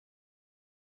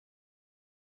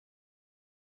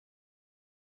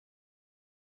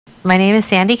My name is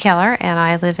Sandy Keller, and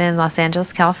I live in Los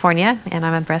Angeles, California, and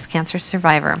I'm a breast cancer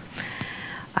survivor.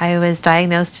 I was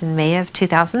diagnosed in May of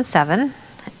 2007,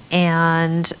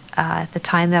 and at the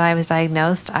time that I was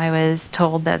diagnosed, I was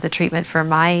told that the treatment for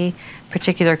my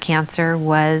particular cancer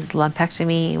was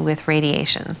lumpectomy with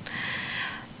radiation.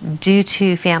 Due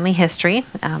to family history,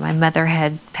 my mother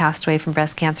had passed away from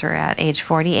breast cancer at age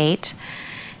 48,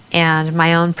 and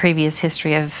my own previous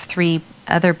history of 3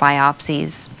 other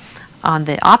biopsies on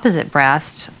the opposite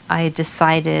breast, I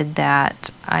decided that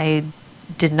I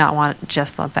did not want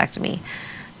just lumpectomy,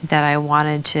 that I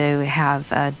wanted to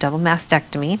have a double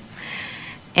mastectomy.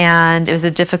 And it was a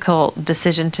difficult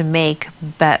decision to make,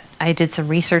 but I did some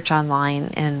research online,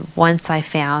 and once I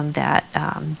found that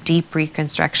DIEP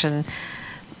reconstruction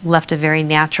left a very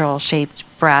natural shaped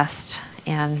breast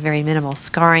and very minimal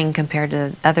scarring compared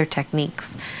to other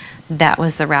techniques, that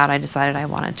was the route I decided I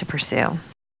wanted to pursue.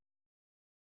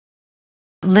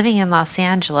 Living in Los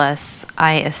Angeles,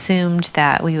 I assumed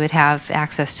that we would have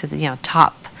access to the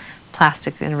top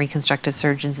plastic and reconstructive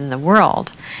surgeons in the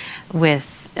world,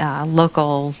 with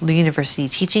local university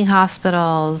teaching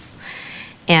hospitals,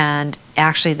 and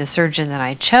actually the surgeon that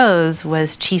I chose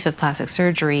was chief of plastic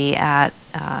surgery at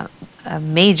a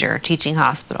major teaching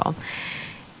hospital.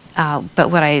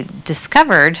 But what I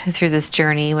discovered through this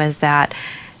journey was that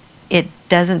it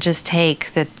doesn't just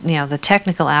take the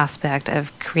technical aspect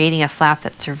of creating a flap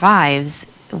that survives.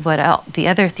 The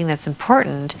other thing that's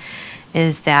important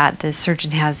is that the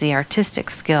surgeon has the artistic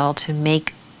skill to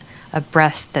make a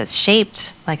breast that's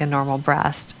shaped like a normal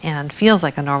breast and feels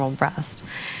like a normal breast,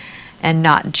 and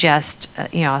not just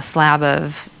a slab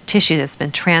of tissue that's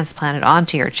been transplanted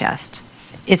onto your chest.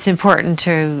 It's important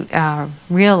to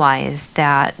realize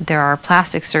that there are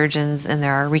plastic surgeons and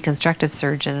there are reconstructive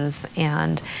surgeons,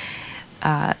 and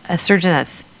a surgeon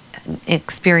that's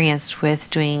experienced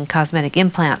with doing cosmetic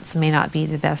implants may not be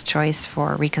the best choice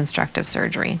for reconstructive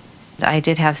surgery. I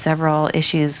did have several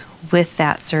issues with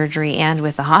that surgery and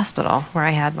with the hospital where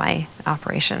I had my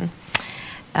operation.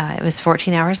 It was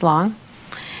 14 hours long,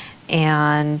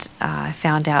 and I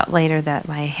found out later that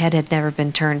my head had never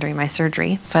been turned during my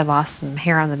surgery, so I lost some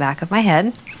hair on the back of my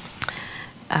head.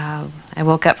 I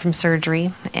woke up from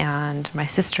surgery, and my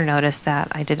sister noticed that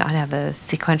I did not have the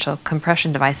sequential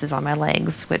compression devices on my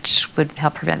legs, which would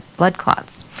help prevent blood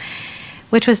clots,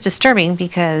 which was disturbing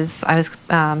because I was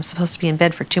supposed to be in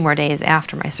bed for 2 more days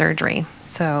after my surgery,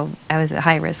 so I was at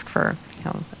high risk for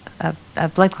a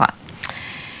blood clot.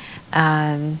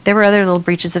 There were other little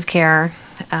breaches of care.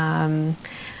 I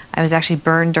was actually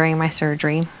burned during my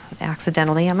surgery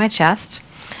accidentally on my chest,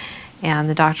 and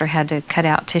the doctor had to cut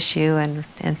out tissue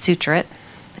and suture it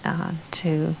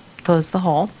to close the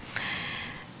hole.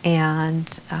 And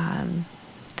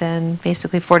then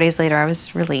basically 4 days later I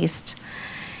was released.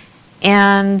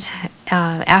 And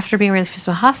after being released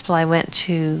from the hospital, I went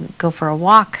to go for a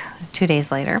walk 2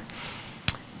 days later.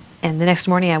 And the next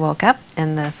morning I woke up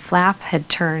and the flap had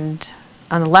turned,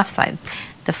 on the left side,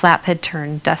 the flap had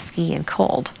turned dusky and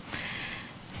cold.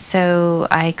 So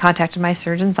I contacted my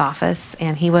surgeon's office,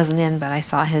 and he wasn't in, but I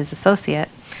saw his associate,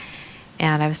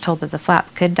 and I was told that the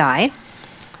flap could die.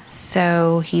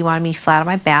 So he wanted me flat on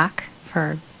my back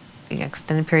for an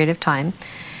extended period of time,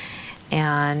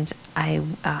 and I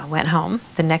went home.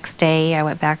 The next day I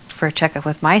went back for a checkup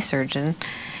with my surgeon,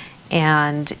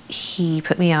 and he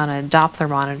put me on a Doppler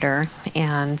monitor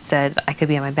and said I could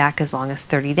be on my back as long as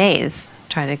 30 days,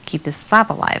 trying to keep this flap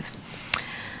alive.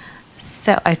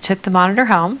 So I took the monitor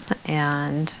home,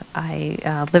 and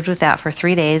I lived with that for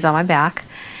 3 days on my back.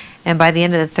 And by the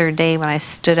end of the 3rd day, when I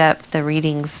stood up, the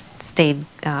readings stayed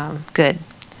good.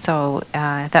 So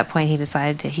at that point, he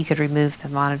decided that he could remove the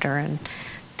monitor and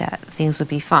that things would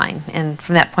be fine. And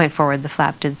from that point forward, the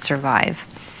flap did survive.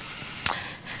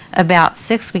 About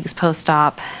 6 weeks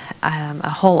post-op, a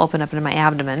hole opened up into my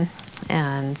abdomen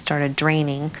and started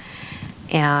draining.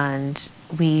 And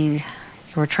we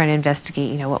were trying to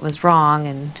investigate, what was wrong,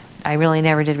 and I really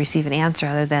never did receive an answer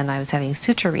other than I was having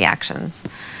suture reactions.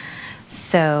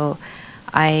 So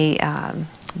I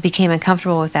became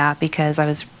uncomfortable with that because I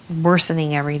was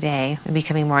worsening every day and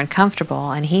becoming more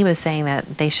uncomfortable, and he was saying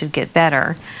that they should get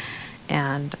better,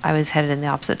 and I was headed in the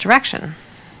opposite direction.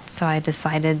 So I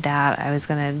decided that I was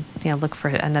going to look for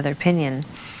another opinion,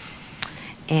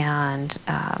 and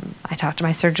I talked to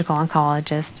my surgical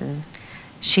oncologist, and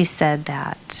she said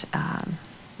that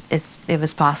it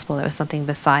was possible there was something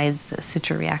besides the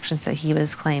suture reactions that he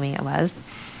was claiming it was.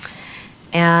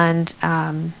 And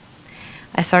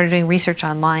I started doing research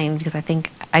online because I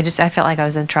felt like I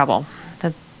was in trouble.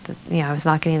 I was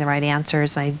not getting the right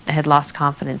answers. I had lost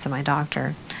confidence in my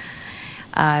doctor.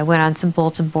 I went on some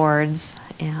bulletin boards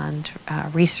and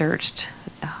researched.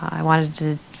 I wanted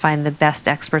to find the best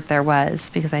expert there was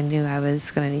because I knew I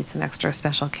was going to need some extra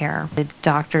special care. The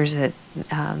doctors at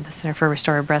the Center for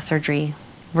Restorative Breast Surgery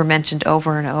were mentioned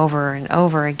over and over and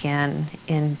over again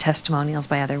in testimonials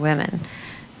by other women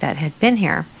that had been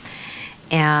here.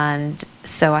 And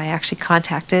so I actually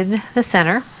contacted the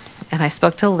center and I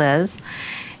spoke to Liz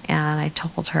and I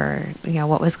told her,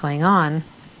 what was going on.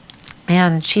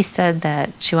 And she said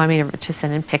that she wanted me to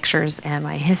send in pictures and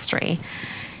my history.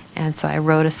 And so I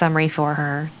wrote a summary for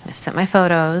her. I sent my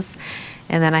photos,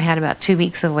 and then I had about 2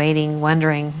 weeks of waiting,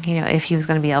 wondering, if he was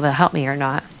going to be able to help me or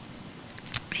not.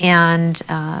 And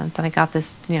then I got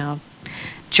this,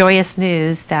 joyous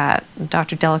news that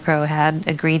Dr. Delacroix had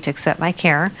agreed to accept my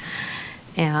care,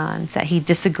 and that he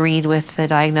disagreed with the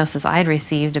diagnosis I'd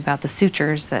received about the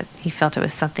sutures, that he felt it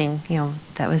was something,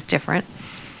 that was different.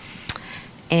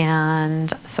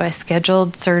 And so I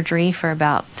scheduled surgery for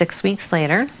about 6 weeks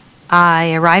later.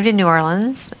 I arrived in New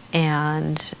Orleans,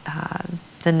 and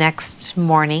the next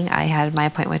morning I had my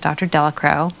appointment with Dr.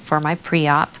 Delacroix for my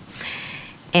pre-op,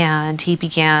 and he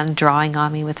began drawing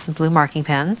on me with some blue marking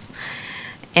pens.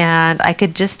 And I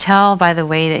could just tell by the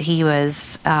way that he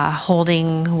was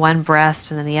holding one breast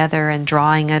and then the other and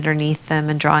drawing underneath them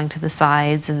and drawing to the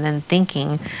sides and then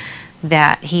thinking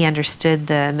that he understood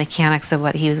the mechanics of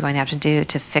what he was going to have to do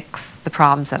to fix the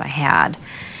problems that I had.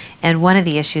 And one of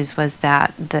the issues was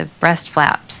that the breast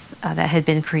flaps that had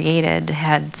been created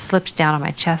had slipped down on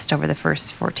my chest over the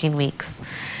first 14 weeks.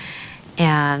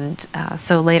 And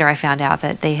so later I found out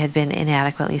that they had been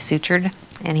inadequately sutured,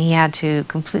 and he had to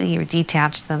completely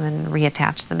detach them and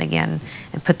reattach them again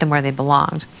and put them where they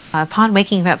belonged. Upon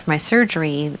waking up from my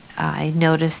surgery, I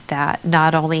noticed that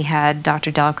not only had Dr.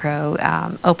 Delacroix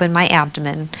opened my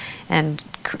abdomen and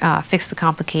fixed the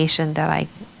complication that I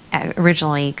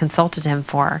originally consulted him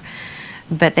for,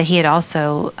 but that he had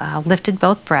also lifted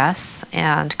both breasts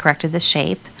and corrected the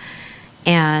shape,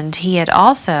 and he had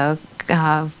also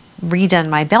redone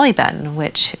my belly button,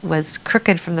 which was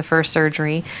crooked from the first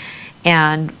surgery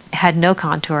and had no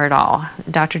contour at all.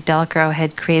 Dr. Delacroix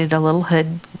had created a little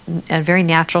hood, a very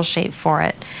natural shape for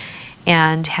it,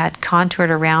 and had contoured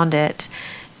around it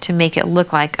to make it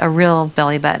look like a real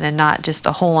belly button and not just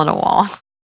a hole in a wall.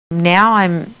 Now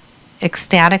I'm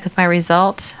ecstatic with my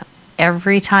result.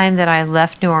 Every time that I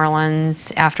left New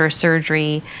Orleans after a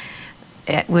surgery,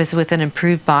 it was with an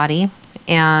improved body,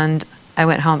 and I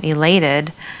went home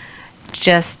elated.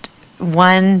 Just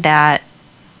one, that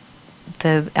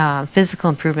the physical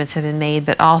improvements have been made,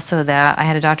 but also that I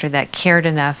had a doctor that cared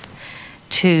enough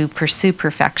to pursue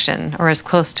perfection, or as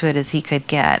close to it as he could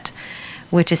get,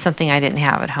 which is something I didn't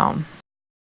have at home.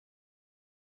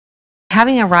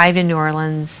 Having arrived in New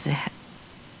Orleans,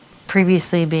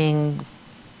 previously being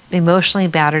emotionally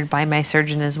battered by my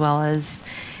surgeon, as well as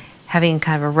having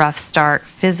kind of a rough start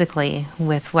physically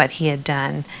with what he had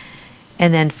done,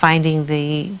 and then finding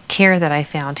the care that I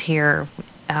found here,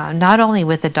 not only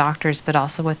with the doctors but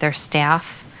also with their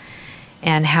staff,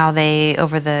 and how they,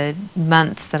 over the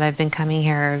months that I've been coming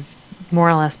here, have more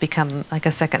or less become like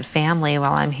a second family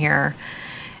while I'm here,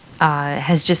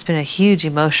 has just been a huge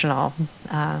emotional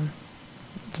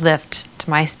lift to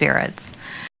my spirits.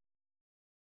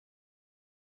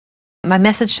 My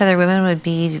message to other women would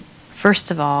be,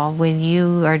 first of all, when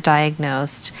you are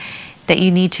diagnosed, that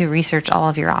you need to research all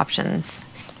of your options.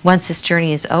 Once this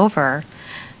journey is over,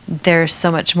 there's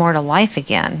so much more to life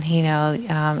again.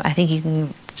 I think you can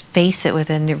face it with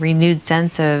a renewed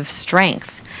sense of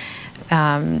strength,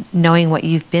 knowing what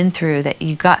you've been through, that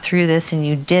you got through this and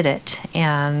you did it,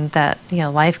 and that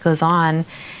life goes on.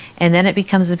 And then it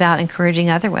becomes about encouraging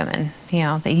other women,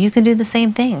 that you can do the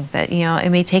same thing, that it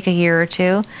may take a year or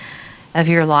two of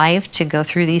your life to go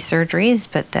through these surgeries,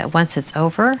 but that once it's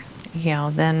over,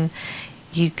 then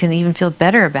you can even feel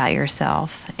better about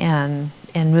yourself and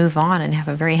move on and have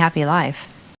a very happy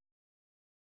life.